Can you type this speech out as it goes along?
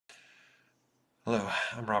Hello,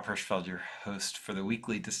 I'm Rob Hirschfeld, your host for the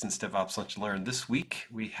weekly Distance DevOps Lunch and Learn. This week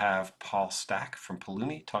we have Paul Stack from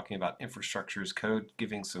Pulumi talking about infrastructure as code,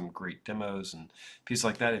 giving some great demos and pieces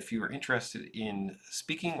like that. If you are interested in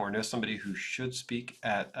speaking or know somebody who should speak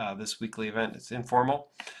at this weekly event, it's informal,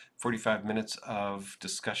 45 minutes of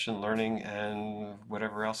discussion, learning, and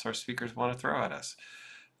whatever else our speakers want to throw at us.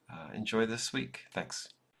 Enjoy this week. Thanks.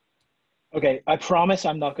 Okay, I promise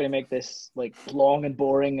I'm not going to make this like long and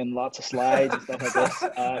boring and lots of slides and stuff like this.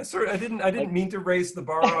 I didn't Like mean to raise the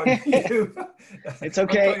bar on you. it's I'm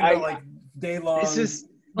okay. talking about like day This long. is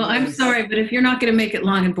Well, I'm sorry, but if you're not going to make it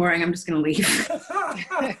long and boring, I'm just going to leave.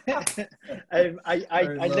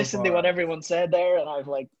 I listened to what everyone said there, and I've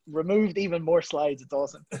like removed even more slides. It's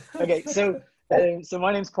awesome. Okay, so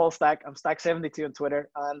my name's Paul Stack. I'm Stack72 on Twitter,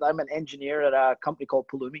 and I'm an engineer at a company called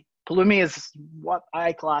Pulumi. Pulumi is what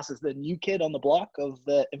I class as the new kid on the block of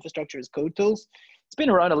the infrastructure as code tools. It's been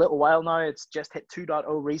around a little while now. It's just hit 2.0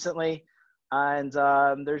 recently, and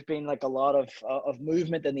there's been like a lot of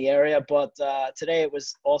movement in the area. But today it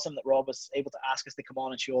was awesome that Rob was able to ask us to come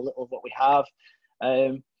on and show a little of what we have.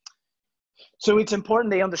 So it's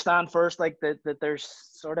important they understand first, like that there's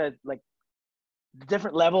sort of like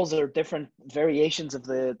different levels or different variations of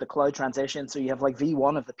the cloud transition. So you have like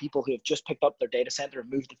V1 of the people who have just picked up their data center and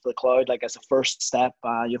moved it to the cloud, like as a first step.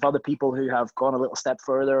 You have other people who have gone a little step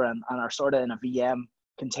further and are sort of in a VM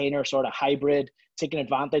container sort of hybrid, taking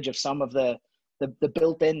advantage of some of the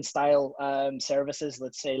built-in style services,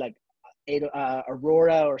 let's say like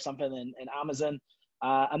Aurora or something in Amazon.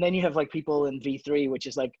 And then you have like people in V3, which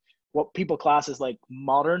is like what people class as like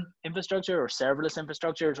modern infrastructure or serverless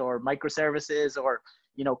infrastructures or microservices or,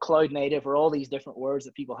 you know, cloud native or all these different words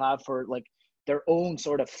that people have for like their own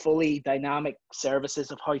sort of fully dynamic services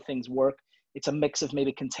of how things work. It's a mix of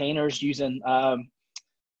maybe containers using an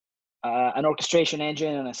orchestration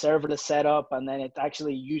engine and a serverless setup, and then it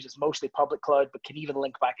actually uses mostly public cloud, but can even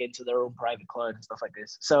link back into their own private cloud and stuff like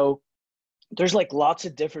this. So there's like lots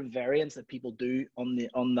of different variants that people do on the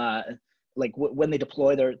like when they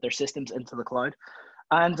deploy their systems into the cloud,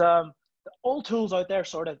 and all tools out there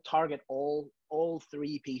sort of target all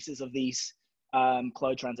three pieces of these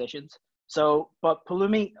cloud transitions. So, but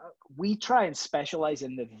Pulumi, we try and specialize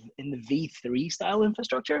in the V3 style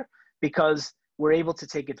infrastructure because we're able to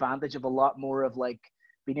take advantage of a lot more of like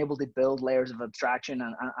being able to build layers of abstraction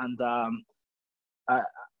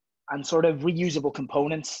and sort of reusable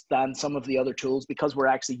components than some of the other tools, because we're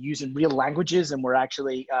actually using real languages and we're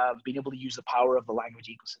actually being able to use the power of the language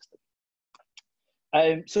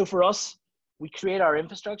ecosystem. So for us, we create our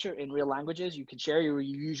infrastructure in real languages. You can share you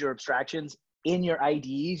use your abstractions in your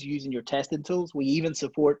IDEs using your testing tools. We even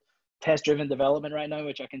support test-driven development right now,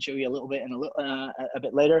 which I can show you a little bit in a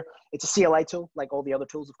bit later. It's a CLI tool, like all the other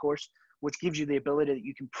tools, of course, which gives you the ability that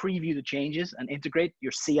you can preview the changes and integrate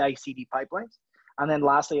your CI/CD pipelines. And then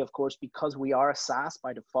lastly, of course, because we are a SaaS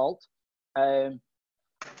by default, then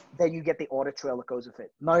you get the audit trail that goes with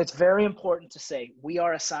it. Now, it's very important to say we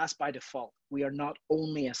are a SaaS by default. We are not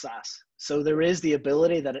only a SaaS. So there is the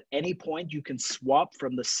ability that at any point you can swap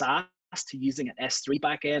from the SaaS to using an S3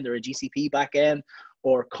 backend or a GCP backend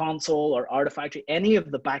or console or Artifactory, any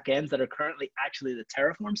of the backends that are currently actually the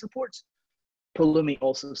Terraform supports, Pulumi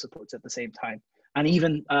also supports at the same time. And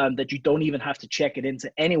even that you don't even have to check it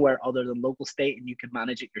into anywhere other than local state, and you can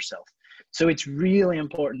manage it yourself. So it's really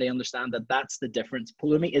important they understand that that's the difference.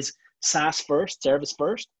 Pulumi is SaaS first, service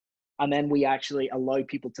first, and then we actually allow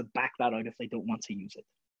people to back that out if they don't want to use it.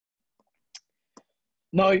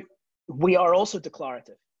 Now, we are also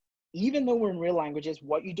declarative. Even though we're in real languages,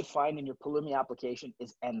 what you define in your Pulumi application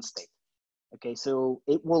is end state. Okay, so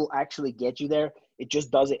it will actually get you there. It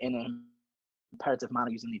just does it in an imperative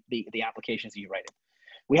manner using the applications that you write in.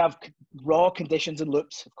 We have raw conditions and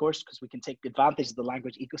loops, of course, because we can take advantage of the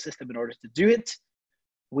language ecosystem in order to do it.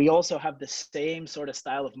 We also have the same sort of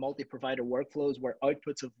style of multi-provider workflows where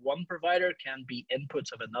outputs of one provider can be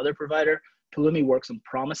inputs of another provider. Pulumi works on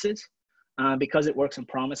promises. Because it works on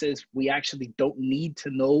promises, we actually don't need to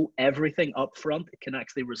know everything up front. It can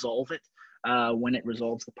actually resolve it when it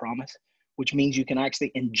resolves the promise, which means you can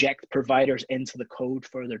actually inject providers into the code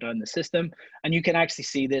further down the system. And you can actually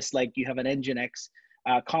see this, like you have an Nginx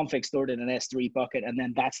config stored in an S3 bucket, and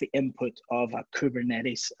then that's the input of a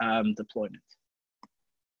Kubernetes deployment.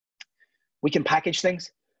 We can package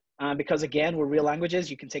things. Because again, we're real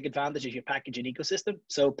languages, you can take advantage of your packaging ecosystem.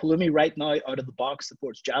 So Pulumi right now out of the box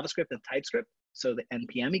supports JavaScript and TypeScript, so the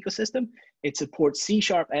NPM ecosystem. It supports C#,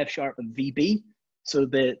 F#, and VB, so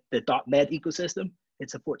the .NET ecosystem.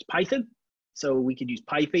 It supports Python, so we can use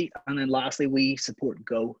PyFi. And then lastly, we support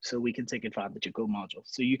Go, so we can take advantage of Go modules.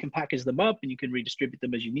 So you can package them up and you can redistribute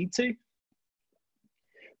them as you need to.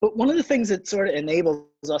 But one of the things that sort of enables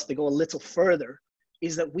us to go a little further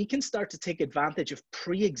is that we can start to take advantage of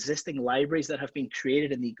pre-existing libraries that have been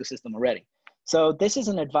created in the ecosystem already. So this is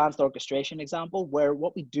an advanced orchestration example where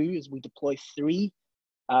what we do is we deploy 3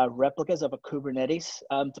 replicas of a Kubernetes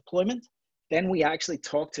deployment. Then we actually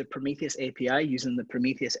talk to Prometheus API using the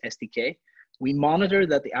Prometheus SDK. We monitor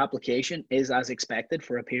that the application is as expected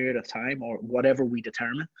for a period of time or whatever we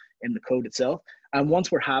determine in the code itself. And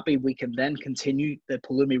once we're happy, we can then continue the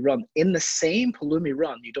Pulumi run. In the same Pulumi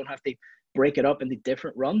run, you don't have to break it up into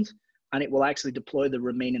different runs, and it will actually deploy the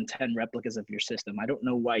remaining 10 replicas of your system. I don't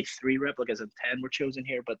know why 3 replicas of 10 were chosen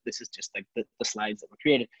here, but this is just like the slides that were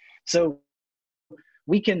created. So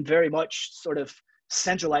we can very much sort of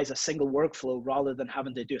centralize a single workflow rather than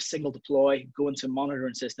having to do a single deploy, go into a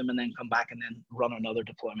monitoring system, and then come back and then run another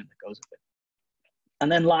deployment that goes with it. And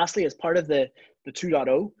then lastly, as part of the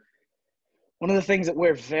 2.0, one of the things that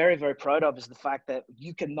we're very, very proud of is the fact that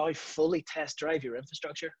you can now fully test drive your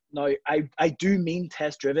infrastructure. Now, I do mean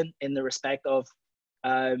test driven in the respect of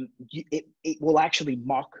it will actually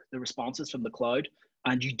mock the responses from the cloud,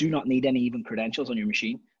 and you do not need any even credentials on your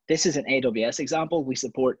machine. This is an AWS example. We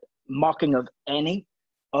support mocking of any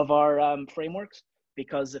of our frameworks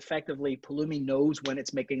because effectively Pulumi knows when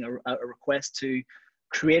it's making a request to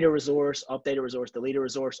create a resource, update a resource, delete a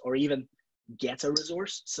resource, or even get a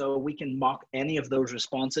resource. So we can mock any of those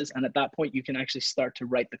responses. And at that point, you can actually start to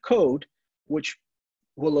write the code, which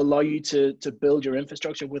will allow you to build your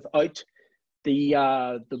infrastructure without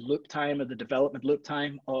the loop time or the development loop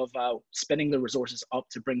time of spinning the resources up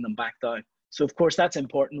to bring them back down. So of course, that's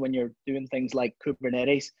important when you're doing things like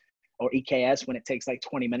Kubernetes or EKS, when it takes like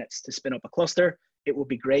 20 minutes to spin up a cluster. It would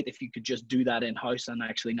be great if you could just do that in-house and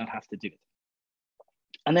actually not have to do it.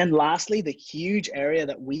 And then lastly, the huge area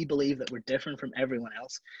that we believe that we're different from everyone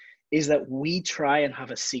else is that we try and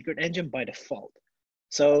have a secret engine by default.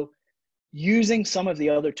 So using some of the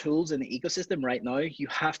other tools in the ecosystem right now, you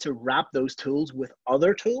have to wrap those tools with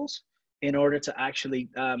other tools in order to actually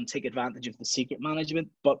take advantage of the secret management.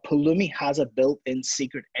 But Pulumi has a built-in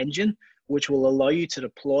secret engine, which will allow you to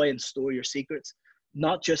deploy and store your secrets,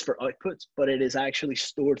 not just for outputs, but it is actually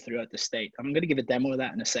stored throughout the state. I'm going to give a demo of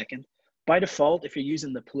that in a second. By default, if you're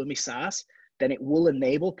using the Pulumi SaaS, then it will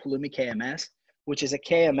enable Pulumi KMS, which is a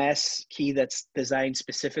KMS key that's designed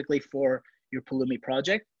specifically for your Pulumi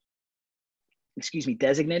project. Excuse me,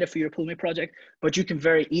 designated for your Pulumi project, but you can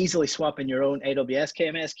very easily swap in your own AWS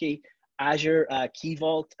KMS key, Azure Key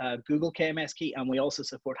Vault, Google KMS key, and we also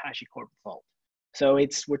support HashiCorp Vault. So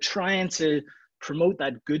we're trying to promote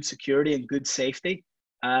that good security and good safety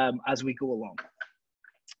as we go along.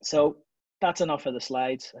 So that's enough of the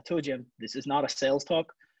slides. I told you this is not a sales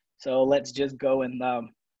talk, so let's just go and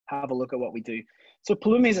have a look at what we do. So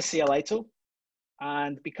Pulumi is a CLI tool,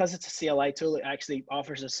 and because it's a CLI tool, it actually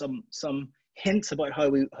offers us some hints about how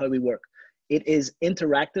we work. It is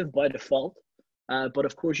interactive by default, but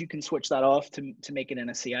of course you can switch that off to make it in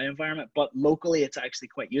a CI environment. But locally, it's actually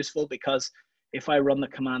quite useful because if I run the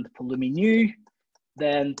command Pulumi new,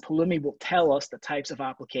 then Pulumi will tell us the types of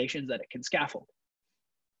applications that it can scaffold.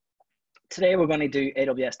 Today, we're going to do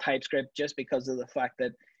AWS TypeScript just because of the fact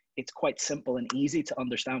that it's quite simple and easy to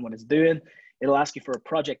understand what it's doing. It'll ask you for a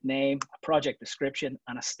project name, a project description,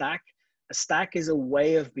 and a stack. A stack is a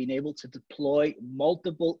way of being able to deploy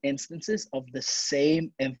multiple instances of the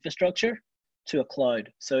same infrastructure to a cloud.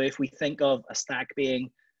 So if we think of a stack being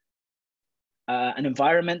an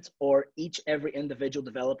environment, or every individual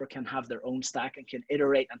developer can have their own stack and can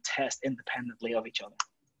iterate and test independently of each other.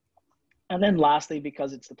 And then lastly,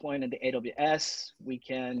 because it's deploying into AWS, we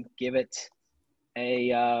can give it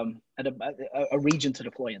a region to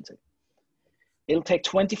deploy into. It'll take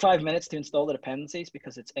 25 minutes to install the dependencies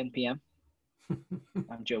because it's NPM.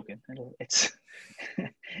 I'm joking.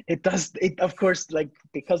 It does, of course, like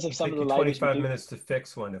because of some of the libraries. 25 minutes to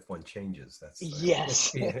fix one if one changes. That's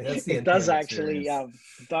yes, that's the it does NPM actually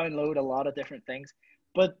download a lot of different things.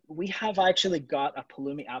 But we have actually got a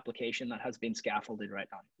Pulumi application that has been scaffolded right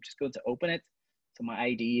now. I'm just going to open it. So my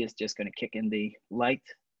ID is just going to kick in the light,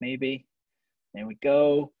 maybe. There we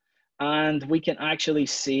go. And we can actually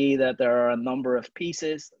see that there are a number of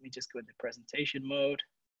pieces. Let me just go into presentation mode.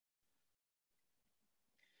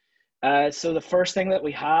 So the first thing that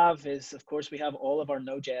we have is, of course, we have all of our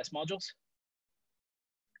Node.js modules.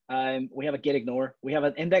 We have a git ignore. We have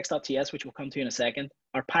an index.ts, which we'll come to in a second.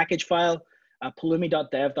 Our package file,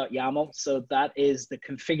 pulumi.dev.yaml. So that is the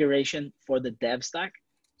configuration for the dev stack.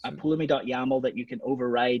 Pulumi.yaml that you can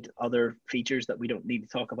override other features that we don't need to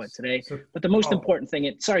talk about today. So, but the most important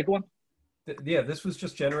thing, sorry, go on. Yeah, this was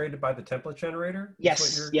just generated by the template generator?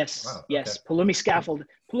 Yes, yes, wow, yes. Okay. Pulumi scaffold.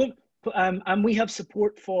 And we have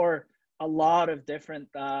support for a lot of different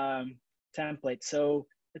templates. So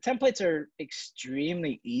the templates are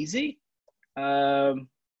extremely easy.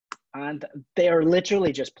 And they are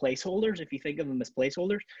literally just placeholders, if you think of them as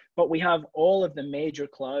placeholders. But we have all of the major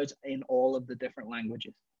clouds in all of the different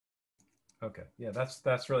languages. Okay, yeah,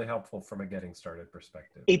 that's really helpful from a getting started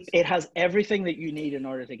perspective. It has everything that you need in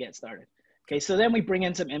order to get started. Okay, so then we bring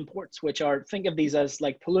in some imports, which are, think of these as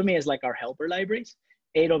like Pulumi is like our helper libraries.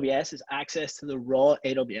 AWS is access to the raw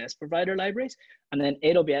AWS provider libraries. And then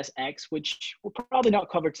AWS X, which we'll probably not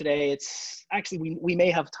cover today. It's actually, we may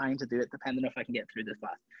have time to do it depending if I can get through this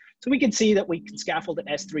fast. So we can see that we can scaffold an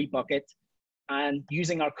S3 bucket. And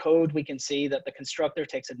using our code, we can see that the constructor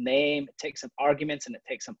takes a name, it takes some arguments, and it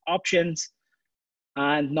takes some options.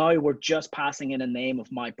 And now we're just passing in a name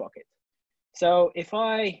of my bucket. So if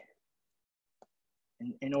I,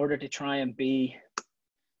 in order to try and be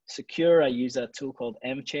secure, I use a tool called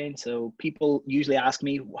mchain. So people usually ask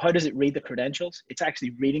me, how does it read the credentials? It's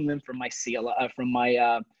actually reading them from my CLI, from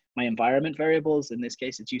my environment variables. In this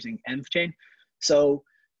case, it's using mchain. So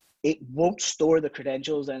it won't store the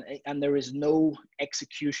credentials, and there is no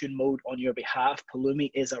execution mode on your behalf.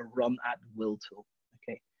 Pulumi is a run at will tool.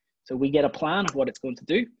 Okay, so we get a plan of what it's going to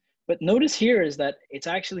do. But notice here is that it's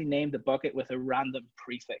actually named the bucket with a random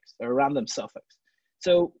prefix or a random suffix.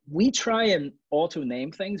 So we try and auto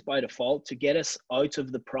name things by default to get us out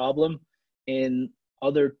of the problem in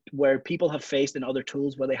other, where people have faced in other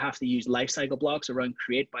tools where they have to use lifecycle blocks around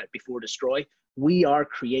create before destroy. We are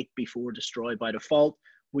create before destroy by default,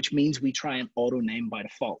 which means we try and auto name by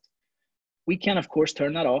default. We can, of course,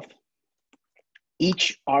 turn that off.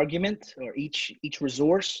 Each argument or each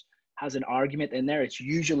resource has an argument in there. It's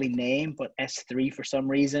usually name, but S3 for some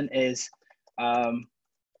reason is,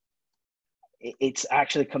 it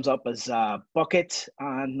actually comes up as bucket,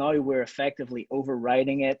 and now we're effectively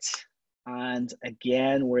overriding it. And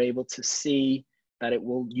again, we're able to see that it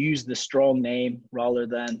will use the strong name rather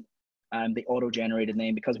than the auto-generated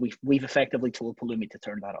name, because we've effectively told Pulumi to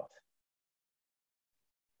turn that off.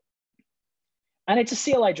 And it's a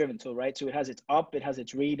CLI-driven tool, right? So it has its up, it has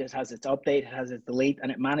its read, it has its update, it has its delete,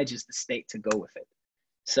 and it manages the state to go with it.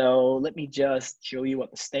 So let me just show you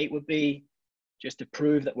what the state would be, just to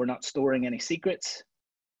prove that we're not storing any secrets.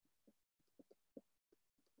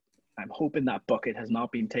 I'm hoping that bucket has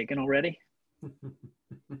not been taken already.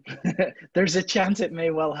 There's a chance it may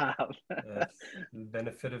well have. That's the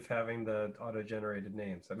benefit of having the auto-generated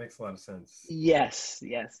names. That makes a lot of sense. Yes,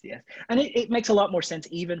 yes, yes. And it makes a lot more sense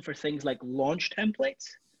even for things like launch templates.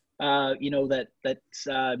 You know, that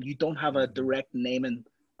you don't have a direct naming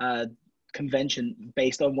convention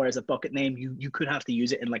based on, whereas a bucket name, you could have to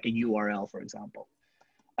use it in like a URL, for example.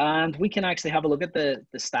 And we can actually have a look at the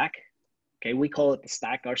stack. Okay, we call it the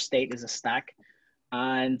stack. Our state is a stack.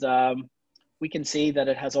 And we can see that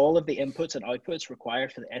it has all of the inputs and outputs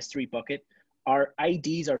required for the S3 bucket. Our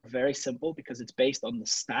IDs are very simple because it's based on the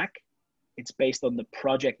stack. It's based on the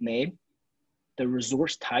project name, the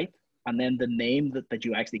resource type, and then the name that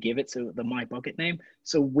you actually give it, so the my bucket name.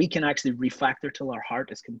 So we can actually refactor till our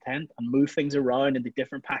heart is content and move things around into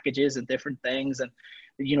different packages and different things, and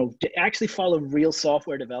you know, to actually follow real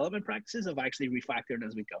software development practices of actually refactoring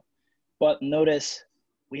as we go. But notice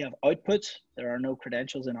we have outputs. There are no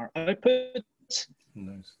credentials in our outputs.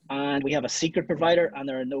 Nice. And we have a secret provider, and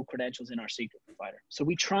there are no credentials in our secret provider. So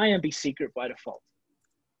we try and be secret by default.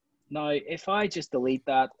 Now, if I just delete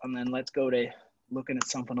that, and then let's go to looking at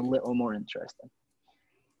something a little more interesting.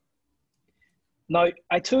 Now,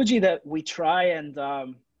 I told you that we try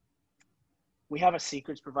and we have a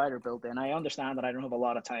secrets provider built in. I understand that I don't have a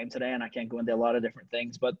lot of time today and I can't go into a lot of different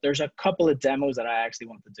things, but there's a couple of demos that I actually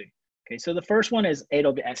want to do. Okay, so the first one is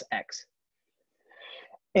AWS X.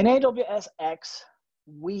 In AWS X,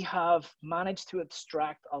 we have managed to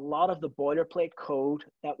abstract a lot of the boilerplate code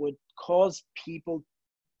that would cause people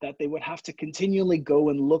that they would have to continually go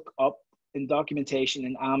and look up in documentation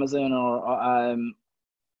in Amazon or,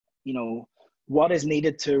 you know, what is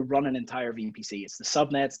needed to run an entire VPC. It's the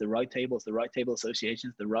subnets, the route tables, the route table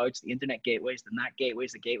associations, the routes, the internet gateways, the NAT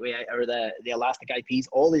gateways, the gateway or the elastic IPs,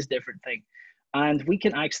 all these different things. And we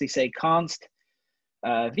can actually say const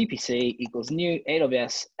VPC equals new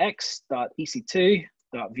AWS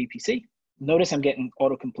x.ec2.vpc. Notice I'm getting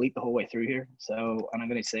autocomplete the whole way through here. So, and I'm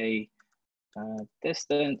going to say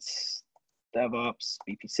distance DevOps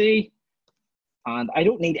VPC. And I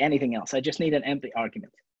don't need anything else. I just need an empty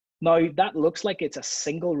argument. Now that looks like it's a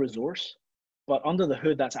single resource, but under the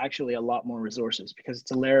hood, that's actually a lot more resources because it's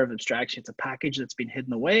a layer of abstraction. It's a package that's been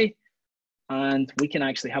hidden away, and we can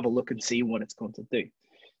actually have a look and see what it's going to do.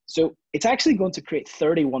 So it's actually going to create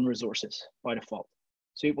 31 resources by default.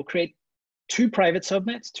 So it will create two private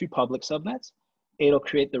subnets, two public subnets. It'll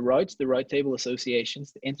create the routes, the route table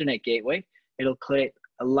associations, the internet gateway. It'll create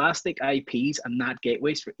elastic IPs and NAT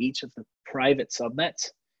gateways for each of the private subnets.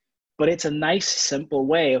 But it's a nice, simple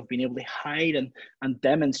way of being able to hide and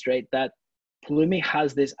demonstrate that Pulumi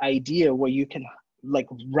has this idea where you can like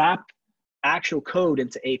wrap actual code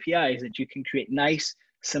into APIs that you can create nice,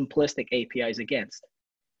 simplistic APIs against.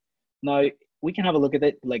 Now, we can have a look at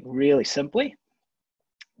it like really simply,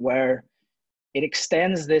 where it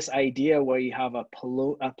extends this idea where you have a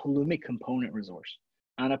Pulumi component resource.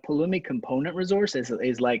 And a Pulumi component resource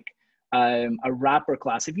is like a wrapper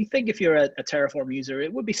class. If you're a Terraform user,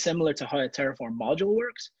 it would be similar to how a Terraform module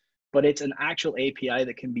works, but it's an actual API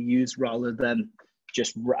that can be used rather than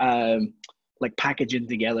just like packaging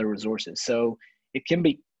together resources. So it can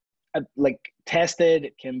be like tested,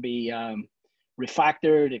 it can be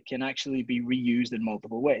refactored, it can actually be reused in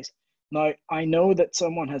multiple ways. Now, I know that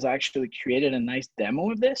someone has actually created a nice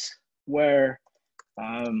demo of this where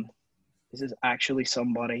this is actually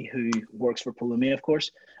somebody who works for Pulumi, of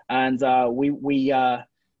course. And we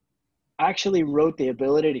actually wrote the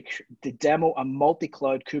ability to demo a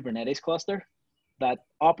multi-cloud Kubernetes cluster that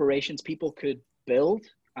operations people could build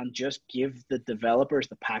and just give the developers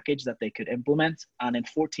the package that they could implement. And in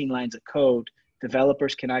 14 lines of code,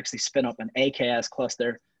 developers can actually spin up an AKS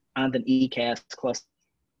cluster and an EKS cluster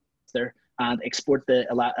and export the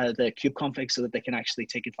kube config so that they can actually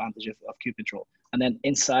take advantage of kube control. And then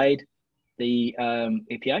inside the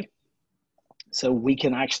API, so we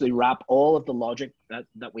can actually wrap all of the logic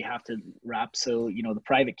that we have to wrap. So, you know, the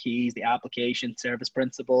private keys, the application, service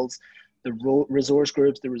principals, the resource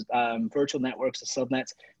groups, the virtual networks, the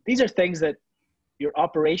subnets. These are things that your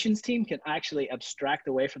operations team can actually abstract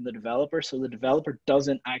away from the developer, so the developer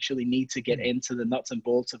doesn't actually need to get into the nuts and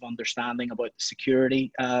bolts of understanding about the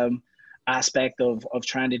security aspect of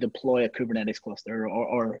trying to deploy a Kubernetes cluster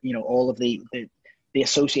or you know, all of the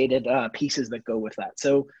associated pieces that go with that.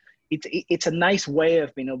 So it's a nice way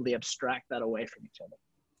of being able to abstract that away from each other.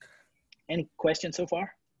 Any questions so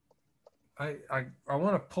far? I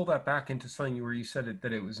want to pull that back into something where you said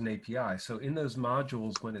that it was an API. So in those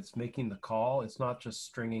modules, when it's making the call, it's not just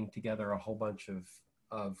stringing together a whole bunch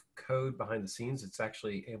of code behind the scenes. It's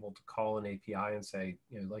actually able to call an API and say,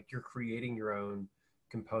 you know, like you're creating your own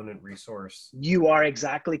component resource. You are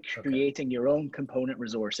exactly creating your own component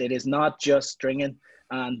resource. It is not just stringing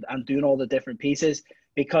and doing all the different pieces,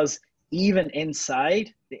 because even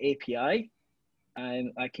inside the API,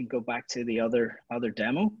 I can go back to the other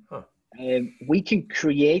demo. Huh. We can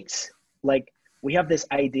create, like, we have this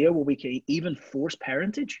idea where we can even force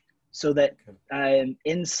parentage so that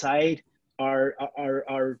inside our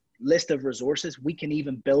list of resources, we can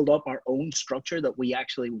even build up our own structure that we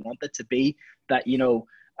actually want it to be. That, you know,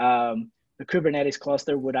 the Kubernetes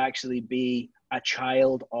cluster would actually be a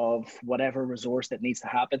child of whatever resource that needs to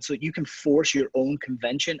happen. So you can force your own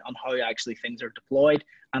convention on how actually things are deployed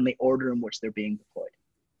and the order in which they're being deployed.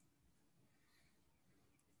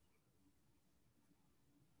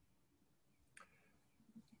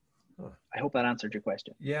 I hope that answered your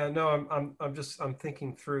question. Yeah, no, I'm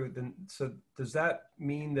thinking through. Then, so does that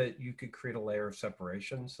mean that you could create a layer of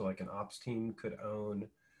separation? So like an ops team could own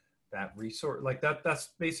that resource, like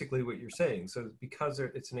that's basically what you're saying. So because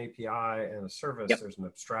it's an API and a service, Yep. There's an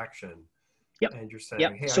abstraction. Yep. And you're saying,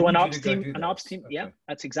 yep. Hey, so I an need ops you to go team, do this. Okay. yeah,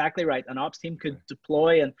 that's exactly right. An ops team could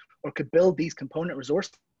deploy or could build these component resource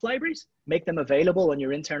libraries, make them available on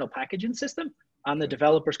your internal packaging system, and the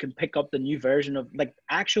developers can pick up the new version of, like,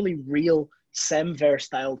 actually real Semver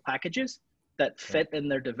styled packages that fit in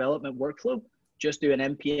their development workflow. Just do an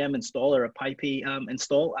npm install or a pip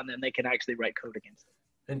install, and then they can actually write code against it.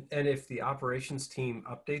 And if the operations team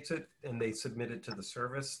updates it and they submit it to the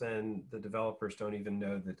service, then the developers don't even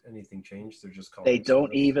know that anything changed. They're just calling They don't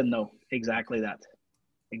service. even know. Exactly that.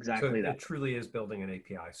 Exactly so that. It truly is building an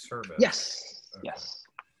API service. Yes. Okay. Yes.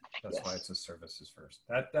 That's why it's a services first.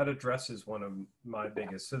 That addresses one of my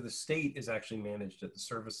biggest. So the state is actually managed at the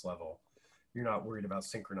service level. You're not worried about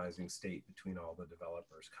synchronizing state between all the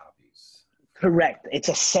developers' copies. Correct. It's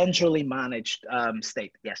a centrally managed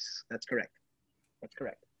state. Yes, that's correct. That's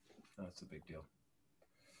correct. That's a big deal.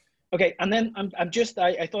 Okay, and then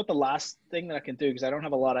I thought the last thing that I can do, because I don't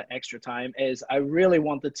have a lot of extra time, is I really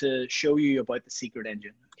wanted to show you about the secret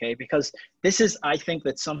engine, okay? Because this is, I think,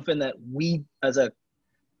 that's something that we as a,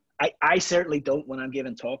 I certainly don't, when I'm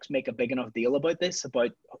giving talks, make a big enough deal about this,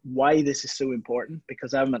 about why this is so important,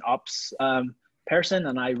 because I'm an ops person,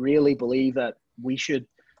 and I really believe that we should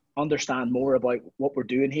understand more about what we're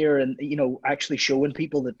doing here, and, you know, actually showing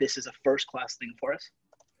people that this is a first-class thing for us.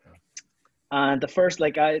 And the first,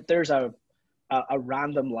 like, there's a a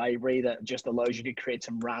random library that just allows you to create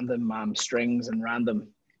some random strings and random,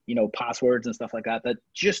 you know, passwords and stuff like that, that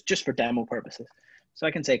just for demo purposes. So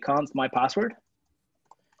I can say const my password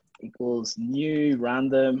equals new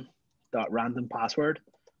random dot random password.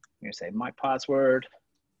 I'm going to say my password,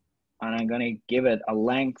 and I'm going to give it a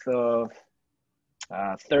length of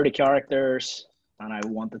 30 characters, and I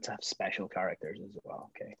want it to have special characters as well.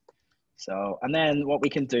 Okay. So, and then what we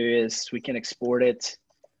can do is we can export it.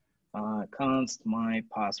 Const my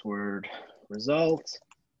password result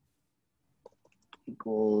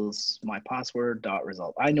equals my password dot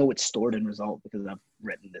result. I know it's stored in result because I've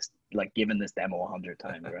written this, like given this demo 100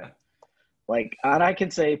 times, right? Like, and I can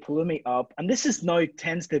say Pulumi up, and this is now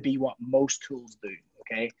tends to be what most tools do.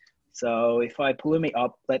 Okay. So if I Pulumi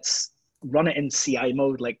up, let's run it in CI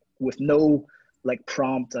mode, like with no like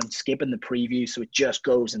prompt and skipping the preview. So it just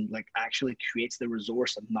goes and like actually creates the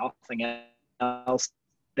resource and nothing else.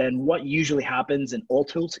 Then what usually happens in all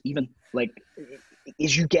tools, even like,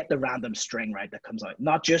 is you get the random string, right, that comes out,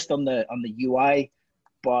 not just on the UI,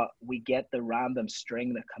 but we get the random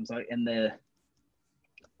string that comes out in the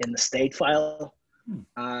state file.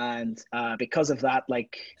 And because of that,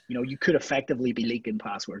 like, you know, you could effectively be leaking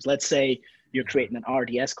passwords. Let's say you're creating an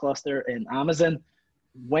RDS cluster in Amazon.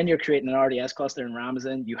 When you're creating an RDS cluster in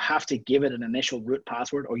Amazon, you have to give it an initial root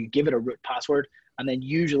password, or you give it a root password. And then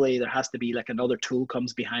usually there has to be like another tool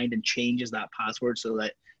comes behind and changes that password, so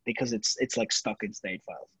that, because it's like stuck in state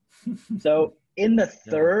files. So in the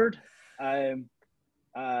third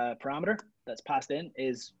parameter that's passed in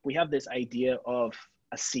is we have this idea of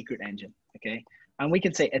a secret engine. Okay. And we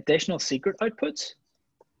can say additional secret outputs,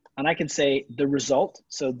 and I can say the result.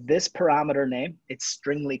 So this parameter name, it's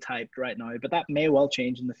stringly typed right now, but that may well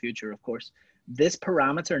change in the future, of course. This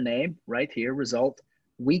parameter name right here, result,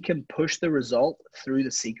 we can push the result through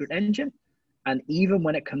the secret engine. And even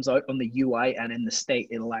when it comes out on the UI and in the state,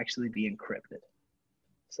 it'll actually be encrypted.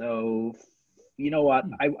 So you know what,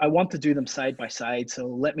 I want to do them side by side. So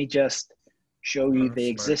let me just show you the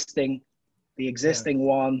existing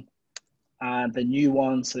one and the new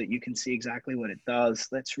one so that you can see exactly what it does.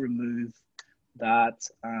 Let's remove that,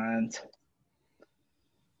 and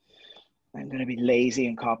I'm going to be lazy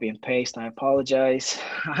and copy and paste. I apologize.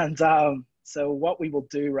 And so what we will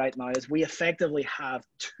do right now is we effectively have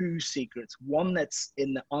two secrets, one that's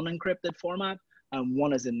in the unencrypted format and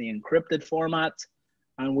one is in the encrypted format.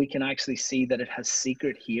 And we can actually see that it has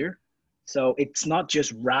secret here. So it's not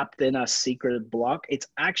just wrapped in a secret block. It's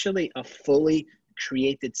actually a fully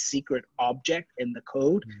created secret object in the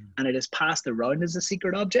code, and it is passed around as a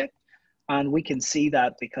secret object. And we can see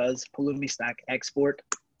that because Pulumi stack export,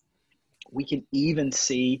 we can even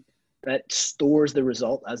see that it stores the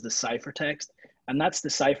result as the ciphertext, and that's the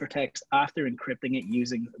ciphertext after encrypting it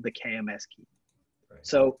using the KMS key. Right.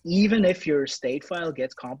 So even if your state file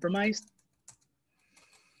gets compromised,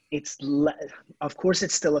 of course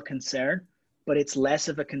it's still a concern, but it's less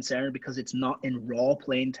of a concern because it's not in raw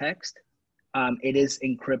plain text. It is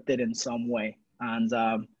encrypted in some way. And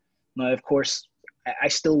now, of course, I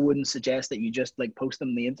still wouldn't suggest that you just like post them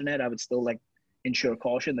on the internet. I would still like ensure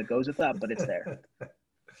caution that goes with that, but it's there.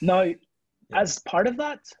 Now, as part of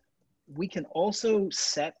that, we can also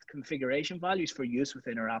set configuration values for use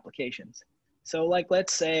within our applications. So like,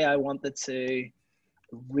 let's say I wanted to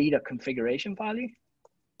read a configuration value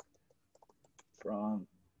from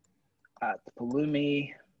at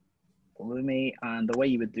Pulumi, and the way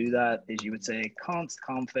you would do that is you would say const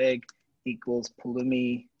config equals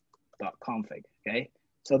pulumi.config. Okay,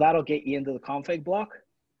 so that'll get you into the config block,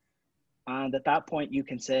 and at that point you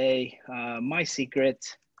can say my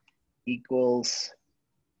secret equals,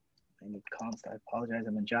 I need const, I apologize,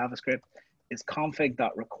 I'm in JavaScript, is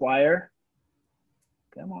config.require,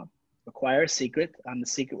 come on, require a secret, and the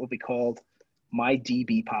secret will be called my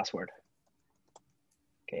DB password.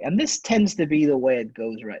 Okay, and this tends to be the way it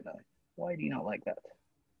goes right now. Why do you not like that?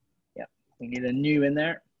 Yeah, we need a new in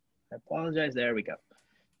there. I apologize, there we go.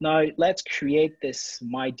 Now let's create this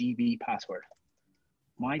my DB password.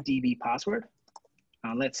 My DB password,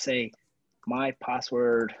 and let's say my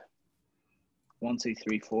password 1, 2,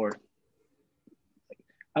 3, 4.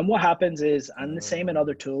 And what happens is, and the same in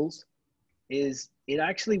other tools, is it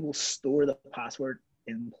actually will store the password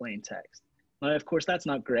in plain text. Now, of course, that's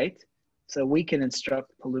not great. So we can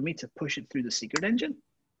instruct Pulumi to push it through the secret engine.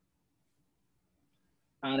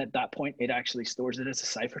 And at that point, it actually stores it as a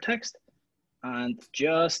ciphertext. And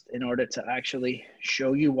just in order to actually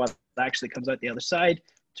show you what actually comes out the other side,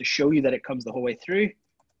 to show you that it comes the whole way through,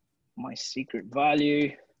 my secret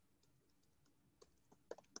value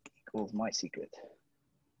equals my secret.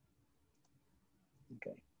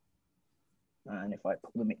 Okay. And if I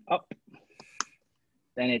Pulumi up,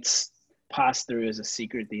 then it's passed through as a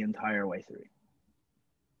secret the entire way through.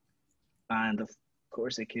 And of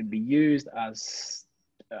course, it can be used as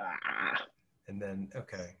and then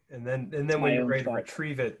when my you're own ready to fault.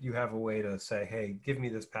 retrieve it, you have a way to say, hey, give me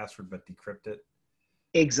this password, but decrypt it.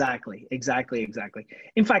 Exactly.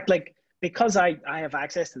 In fact, like, because I have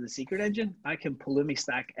access to the secret engine, I can Pulumi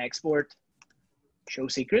stack export show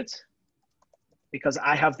secrets because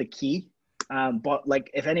I have the key. But like,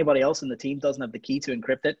 if anybody else in the team doesn't have the key to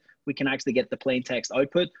encrypt it, we can actually get the plain text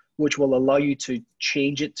output, which will allow you to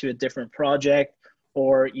change it to a different project,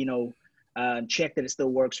 or, you know, check that it still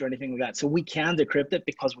works or anything like that. So we can decrypt it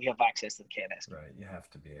because we have access to the KNS. Right. You have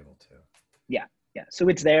to be able to. Yeah. So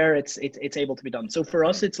it's there. It's able to be done. So for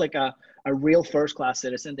us, it's like a real first-class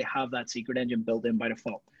citizen to have that secret engine built in by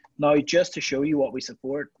default. Now, just to show you what we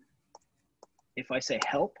support, if I say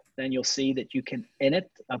help, then you'll see that you can init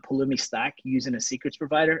a Pulumi stack using a secrets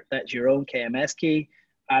provider. That's your own KMS key,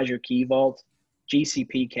 Azure Key Vault,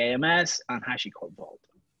 GCP KMS, and HashiCorp Vault.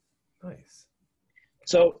 Nice.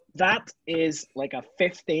 So that is like a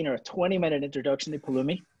 15 or a 20-minute introduction to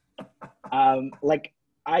Pulumi. Like,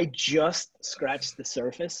 I just scratched the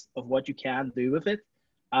surface of what you can do with it.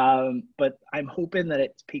 But I'm hoping that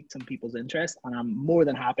it's piqued some people's interest, and I'm more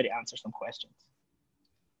than happy to answer some questions.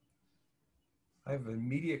 I have an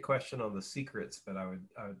immediate question on the secrets, but I would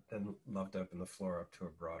then love to open the floor up to a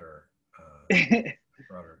broader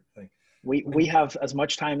thing. We have as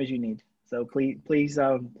much time as you need, so please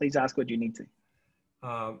ask what you need to.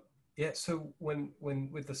 Yeah. So when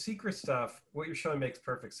with the secret stuff, what you're showing makes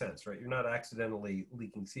perfect sense, right? You're not accidentally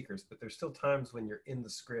leaking secrets, but there's still times when you're in the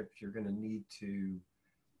script, you're going to need to,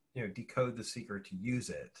 you know, decode the secret to use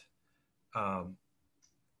it.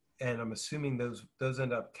 And I'm assuming those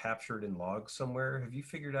end up captured in logs somewhere. Have you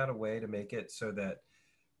figured out a way to make it so that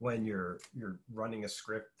when you're running a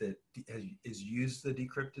script that is used the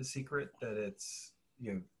decrypted secret, that it's,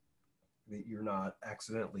 you know, that you're not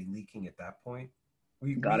accidentally leaking at that point?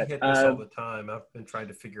 We hit this all the time. I've been trying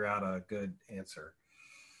to figure out a good answer.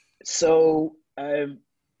 So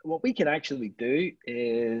what we can actually do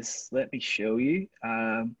is, let me show you.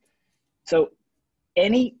 So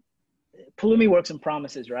Pulumi works in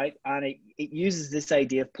promises, right? And it uses this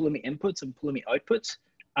idea of Pulumi inputs and Pulumi outputs.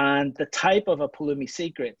 And the type of a Pulumi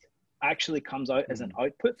secret actually comes out as an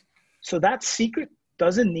output. So that secret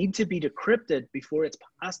doesn't need to be decrypted before it's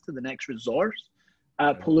passed to the next resource.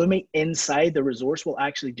 Pulumi inside the resource will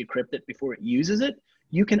actually decrypt it before it uses it.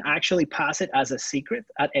 You can actually pass it as a secret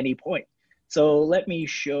at any point. So let me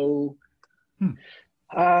show,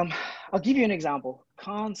 I'll give you an example.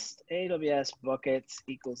 Const AWS buckets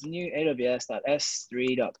equals new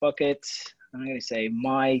aws.s3.bucket. I'm going to say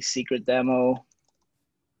my secret demo.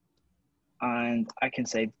 And I can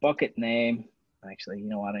say bucket name. Actually, you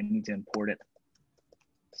know what? I need to import it.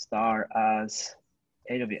 Star as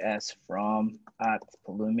AWS from at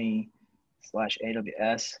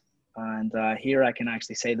Pulumi/AWS. And here I can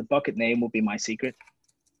actually say the bucket name will be my secret.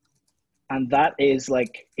 And that is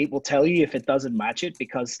like, it will tell you if it doesn't match it,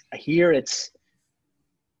 because here it's,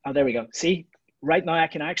 oh, there we go. See, right now I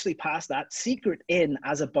can actually pass that secret in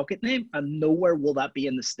as a bucket name, and nowhere will that be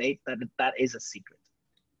in the state that that is a secret.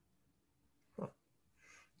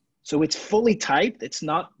 So it's fully typed. It's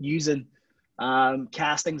not using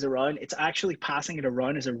castings around. It's actually passing it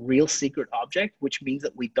around as a real secret object, which means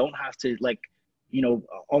that we don't have to, like, you know,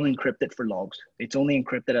 unencrypt it for logs. It's only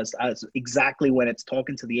encrypted as exactly when it's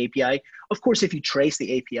talking to the API. Of course, if you trace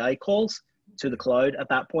the API calls to the cloud, at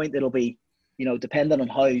that point, it'll be, you know, dependent on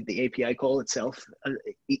how the API call itself,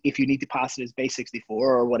 if you need to pass it as base64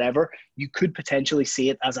 or whatever, you could potentially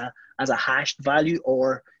see it as a hashed value,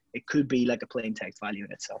 or it could be like a plain text value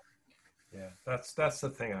in itself. Yeah, that's the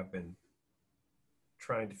thing I've been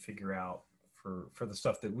trying to figure out for the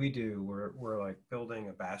stuff that we do. We're like building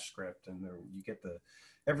a bash script, and you get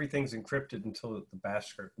everything's encrypted until the bash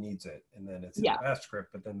script needs it, and then it's in the bash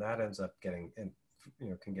script, but then that ends up getting, and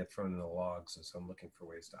you know, can get thrown in the logs. And so I'm looking for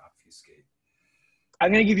ways to obfuscate.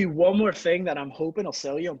 I'm going to give you one more thing that I'm hoping will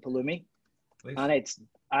sell you on Pulumi. Please. And it's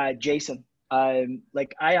JSON.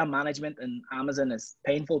 Like, IAM management in Amazon is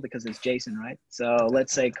painful because it's JSON, right? So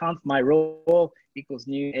let's say conf my role equals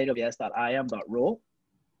new aws.iam.role.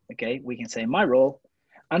 Okay, we can say my role.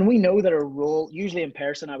 And we know that a role, usually in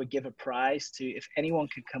person, I would give a prize to if anyone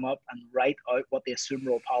could come up and write out what the assume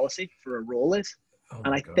role policy for a role is. Oh,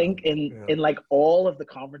 and I think in like all of the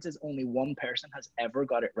conferences, only one person has ever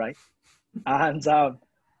got it right. And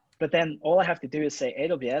but then all I have to do is say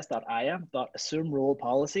aws.iam.assume role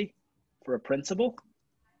policy for a principal,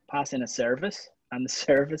 pass in a service, and the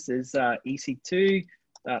service is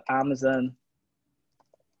ec2.amazon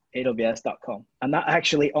aws.com. And that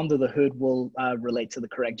actually under the hood will relate to the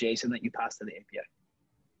correct JSON that you pass to the API.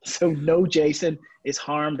 So no JSON is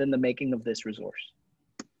harmed in the making of this resource.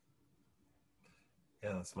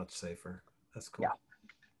 Yeah, that's much safer. That's cool. Yeah.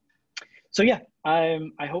 So yeah,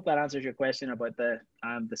 I hope that answers your question about the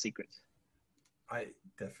secrets. I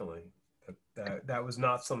definitely, that was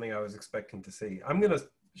not something I was expecting to see. I'm going to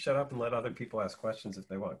shut up and let other people ask questions if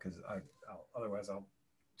they want, because otherwise I'll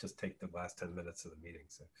just take the last 10 minutes of the meeting.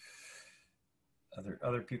 So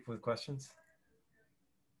other people with questions?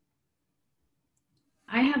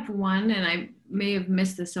 I have one, and I may have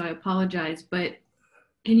missed this, so I apologize, but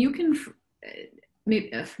can you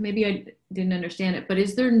maybe I didn't understand it, but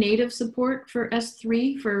is there native support for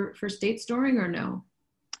S3 for state storing or no?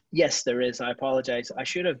 Yes, there is. I apologize. I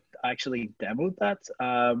should have actually demoed that.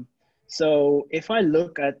 So if I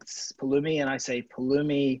look at Pulumi and I say,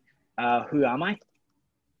 Pulumi, who am I?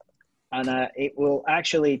 And it will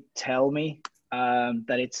actually tell me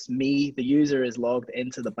that it's me. The user is logged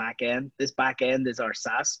into the back end. This back end is our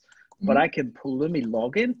SaaS, but I can Pulumi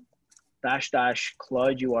login --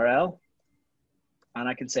 cloud URL, and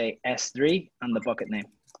I can say S3 and the bucket name.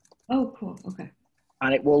 Oh, cool. Okay.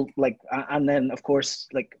 And it will and then of course,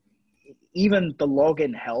 even the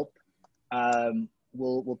login help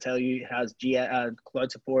will tell you it has cloud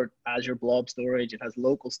support, Azure Blob storage, it has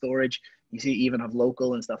local storage. You see, even have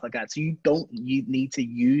local and stuff like that. So you need to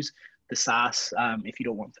use the SaaS if you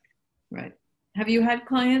don't want to. Right. Have you had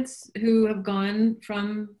clients who have gone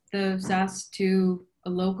from the SaaS to a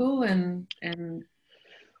local and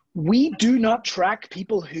we do not track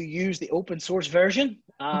people who use the open source version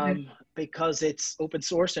because it's open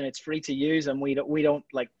source and it's free to use, and we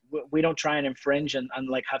don't try and infringe and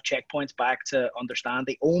have checkpoints back to understand.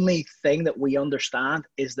 The only thing that we understand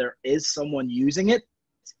is there is someone using it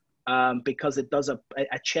because it does a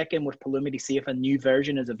check-in with Pulumi to see if a new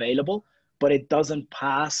version is available, but it doesn't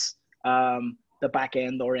pass the back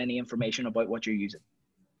end or any information about what you're using.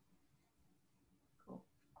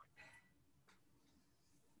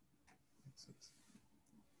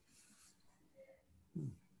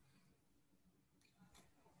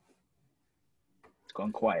 It's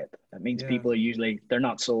gone quiet. That means people are they're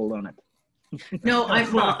not sold on it. No,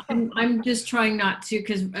 I'm just trying not to,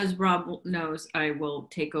 because as Rob knows, I will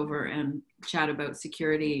take over and chat about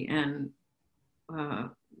security and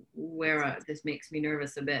where this makes me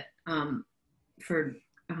nervous a bit for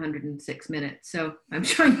 106 minutes. So I'm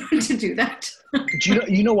trying not to do that.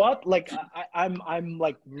 You know what? I'm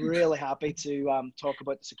really happy to talk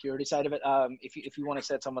about the security side of it. If you want to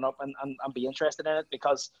set someone up and be interested in it,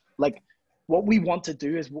 because what we want to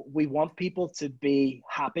do is we want people to be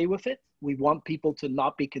happy with it. We want people to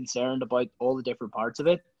not be concerned about all the different parts of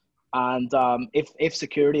it. And if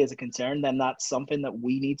security is a concern, then that's something that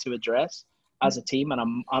we need to address as a team. And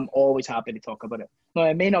I'm always happy to talk about it. Now,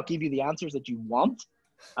 I may not give you the answers that you want,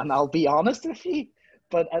 and I'll be honest with you,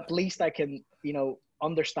 but at least I can,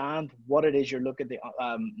 understand what it is you're looking to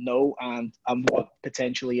know and what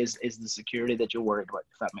potentially is the security that you're worried about,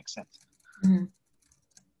 if that makes sense. Mm-hmm.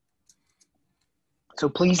 So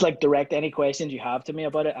please direct any questions you have to me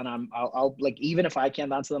about it, and I'll even if I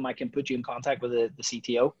can't answer them, I can put you in contact with the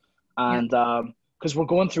CTO, and because we're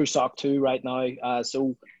going through SOC 2 right now,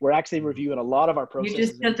 so we're actually reviewing a lot of our processes. You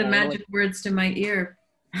just said the magic words to my ear.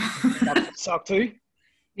 SOC 2.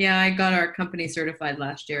 Yeah, I got our company certified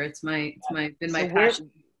last year. It's been my passion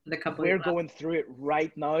for the couple. We're going through it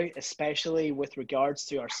right now, especially with regards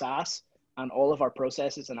to our SaaS and all of our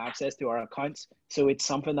processes and access to our accounts. So it's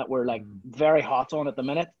something that we're very hot on at the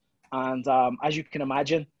minute. And as you can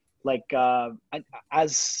imagine,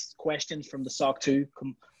 as questions from the SOC 2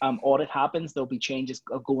 audit happens, there'll be changes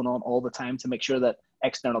going on all the time to make sure that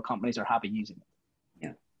external companies are happy using it.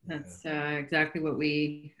 Yeah, that's exactly what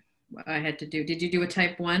I had to do. Did you do a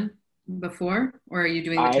type 1 before, or are you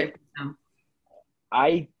doing the type 1 now?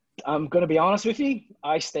 I'm going to be honest with you.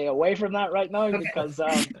 I stay away from that right now because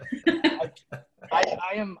I'm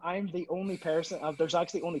the only person. There's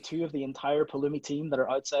actually only 2 of the entire Pulumi team that are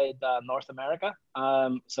outside North America.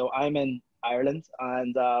 So I'm in Ireland,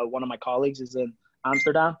 and one of my colleagues is in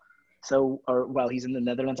Amsterdam. He's in the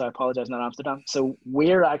Netherlands. I apologize, not Amsterdam. So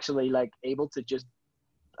we're actually able to just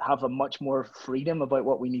have a much more freedom about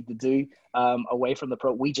what we need to do away from the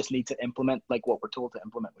pro. We just need to implement what we're told to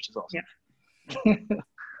implement, which is awesome. Yeah.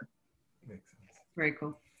 Makes sense. Very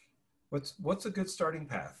cool. What's a good starting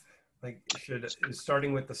path? Is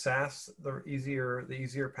starting with the SaaS the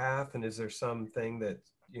easier path? And is there something that,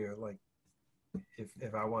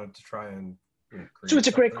 if I wanted to try and so it's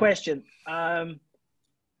a great question.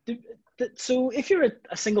 So if you're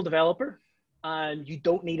a single developer, and you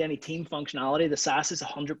don't need any team functionality, the SaaS is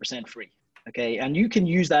 100% free. Okay, and you can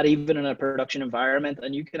use that even in a production environment,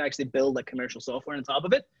 and you can actually build like commercial software on top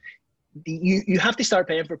of it. You have to start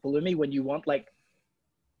paying for Pulumi when you want like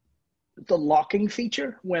the locking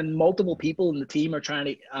feature, when multiple people in the team are trying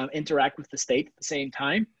to interact with the state at the same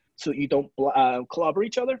time, so you don't clobber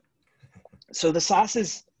each other. So the SaaS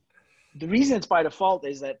is, the reason it's by default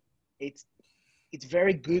is that it's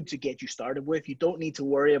very good to get you started with. You don't need to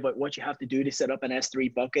worry about what you have to do to set up an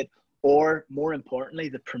S3 bucket, or more importantly,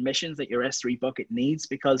 the permissions that your S3 bucket needs,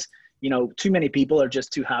 because, you know, too many people are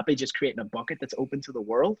just too happy just creating a bucket that's open to the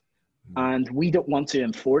world. And we don't want to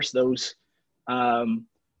enforce those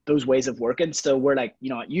ways of working. So we're like, you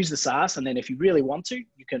know, use the SaaS, and then if you really want to,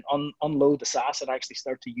 you can unload the SaaS and actually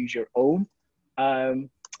start to use your own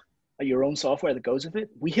software that goes with it.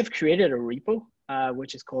 We have created a repo,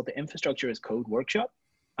 which is called the Infrastructure as Code Workshop,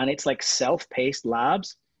 and it's like self-paced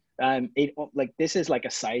labs. This is like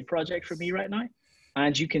a side project for me right now.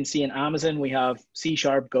 And you can see in Amazon, we have C#,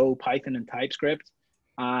 Go, Python, and TypeScript,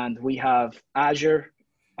 and we have Azure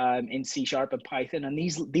in C# and Python. And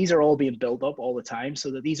these are all being built up all the time,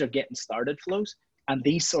 so that these are getting started flows. And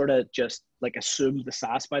these sort of just like assume the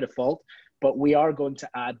SaaS by default. But we are going to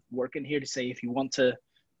add work in here to say, if you want to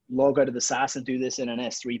log out of the SaaS and do this in an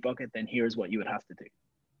S3 bucket, then here's what you would have to do.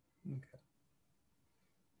 Okay.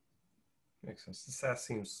 Makes sense. The SaaS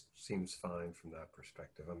seems fine from that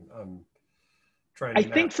perspective. I'm trying to I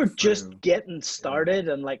think for through. just getting started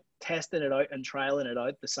and like testing it out and trialing it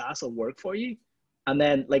out, the SaaS will work for you. And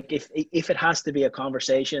then like if it has to be a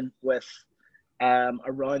conversation with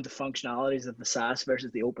around the functionalities of the SaaS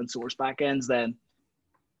versus the open source backends, then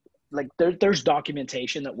like there's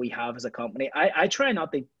documentation that we have as a company. I try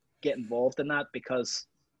not to get involved in that because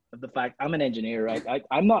of the fact I'm an engineer, right?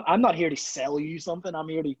 I'm not here to sell you something. I'm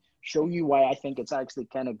here to show you why I think it's actually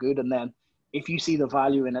kind of good. And then if you see the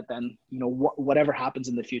value in it, then, you know, whatever happens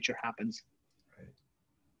in the future happens.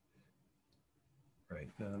 Right.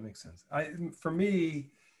 No, that makes sense. For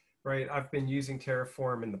me, right, I've been using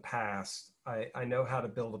Terraform in the past. I know how to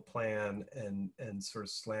build a plan and sort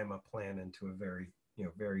of slam a plan into a very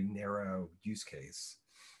narrow use case.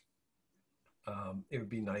 It would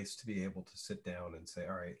be nice to be able to sit down and say,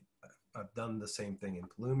 all right, I've done the same thing in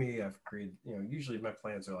Pulumi. I've created, you know, usually my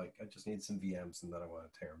plans are like, I just need some VMs and then I want to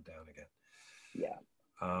tear them down again. Yeah.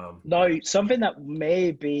 Now, something that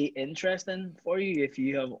may be interesting for you, if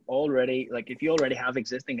you already have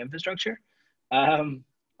existing infrastructure,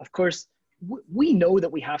 of course, we know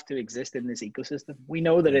that we have to exist in this ecosystem. We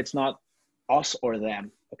know that it's not us or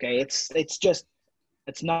them. Okay. It's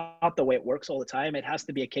not the way it works all the time. It has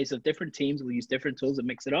to be a case of different teams will use different tools and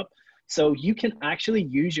mix it up. So you can actually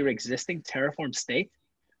use your existing Terraform state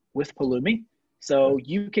with Pulumi. So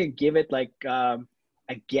you can give it like a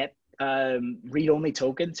get read-only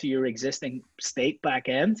token to your existing state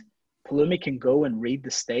backend. Pulumi can go and read the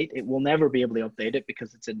state. It will never be able to update it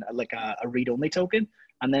because it's in like a read-only token.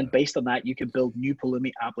 And then based on that, you can build new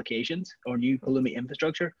Pulumi applications or new Pulumi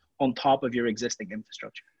infrastructure on top of your existing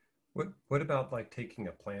infrastructure. What about like taking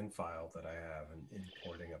a plan file that I have and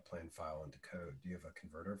importing a plan file into code? Do you have a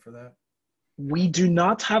converter for that? We do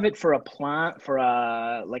not have it for a plan,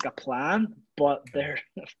 but there,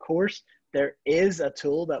 of course, there is a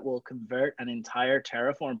tool that will convert an entire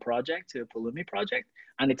Terraform project to a Pulumi project.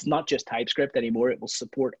 And it's not just TypeScript anymore. It will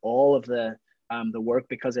support all of the work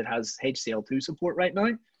because it has HCL2 support right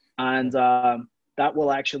now. And that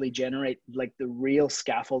will actually generate like the real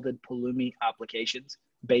scaffolded Pulumi applications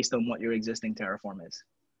based on what your existing Terraform is.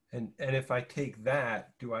 And if I take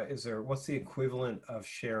that, what's the equivalent of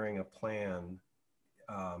sharing a plan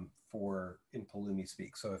in Pulumi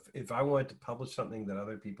speak? So if I wanted to publish something that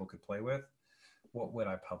other people could play with, what would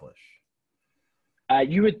I publish?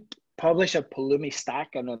 You would publish a Pulumi stack,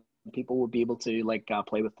 and then people would be able to like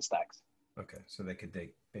play with the stacks. Okay, so they could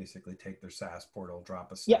basically take their SaaS portal,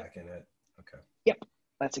 drop a stack in it. Okay. Yep,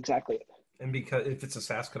 that's exactly it. And because if it's a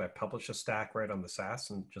SaaS, could I publish a stack right on the SaaS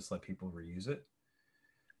and just let people reuse it?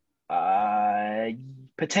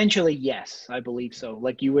 Potentially, yes, I believe so.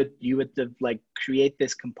 Like you would like create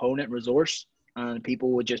this component resource, and people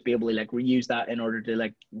would just be able to like reuse that in order to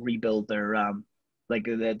like rebuild their like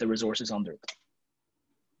the resources under it.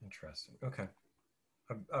 Interesting. Okay,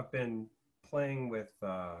 I've been playing with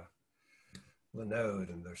Linode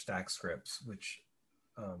and their stack scripts, which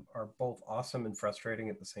are both awesome and frustrating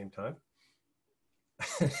at the same time.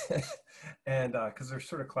 And because they're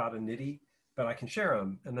sort of cloud and nitty, but I can share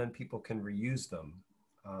them and then people can reuse them.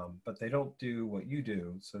 But they don't do what you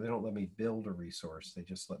do. So they don't let me build a resource. They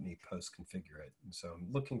just let me post configure it. And so I'm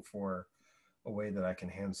looking for a way that I can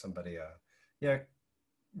hand somebody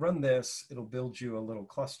run this, it'll build you a little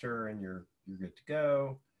cluster and you're good to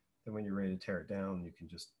go. Then when you're ready to tear it down, you can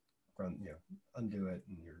just run, undo it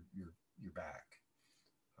and you're back.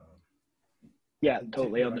 Yeah,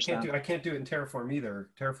 totally understand. I can't do it in Terraform either.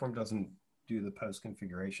 Terraform doesn't do the post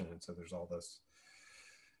configuration, and so there's all this.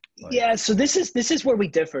 Yeah, so this is where we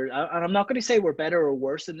differ, and I'm not going to say we're better or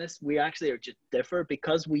worse in this. We actually are just differ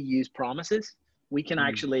because we use promises. We can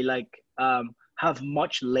actually have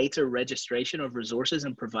much later registration of resources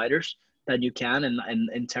and providers than you can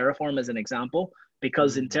in Terraform, as an example,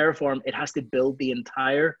 because in Terraform it has to build the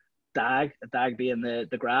entire DAG, a DAG being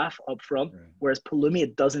the graph up front, whereas Pulumi,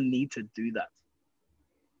 it doesn't need to do that.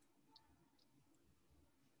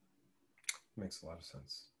 Makes a lot of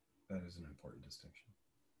sense. That is an important distinction.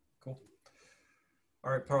 Cool.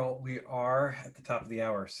 All right, Paul, we are at the top of the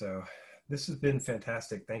hour, so this has been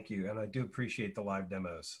fantastic. Thank you, and I do appreciate the live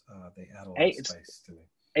demos. They add a lot of space to me.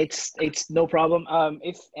 It's no problem.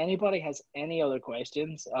 If anybody has any other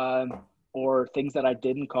questions or things that I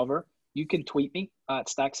didn't cover, you can tweet me at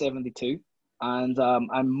Stack72, and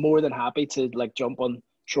I'm more than happy to jump on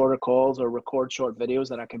shorter calls or record short videos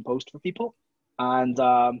that I can post for people. And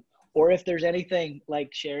or if there's anything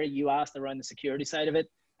like Sherry, you asked around the security side of it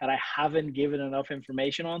that I haven't given enough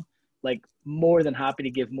information on, more than happy to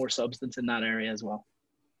give more substance in that area as well.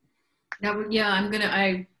 Yeah,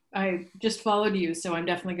 I just followed you, so I'm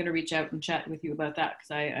definitely gonna reach out and chat with you about that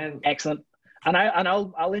because I excellent. And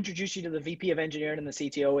I'll introduce you to the VP of engineering and the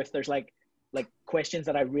CTO if there's like questions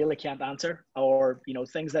that I really can't answer, or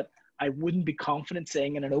things that I wouldn't be confident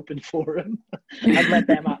saying in an open forum, and let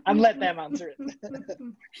them answer it.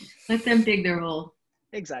 Let them dig their hole.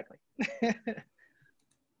 Exactly.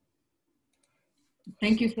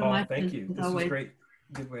 Thank you so much. Thank you. This was great.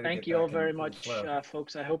 Good way Thank you all very much,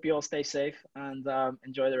 folks. I hope you all stay safe and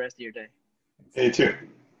enjoy the rest of your day. You too.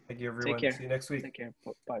 Thank you, everyone. Take care. See you next week. Take care.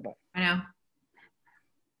 Bye-bye. Bye now.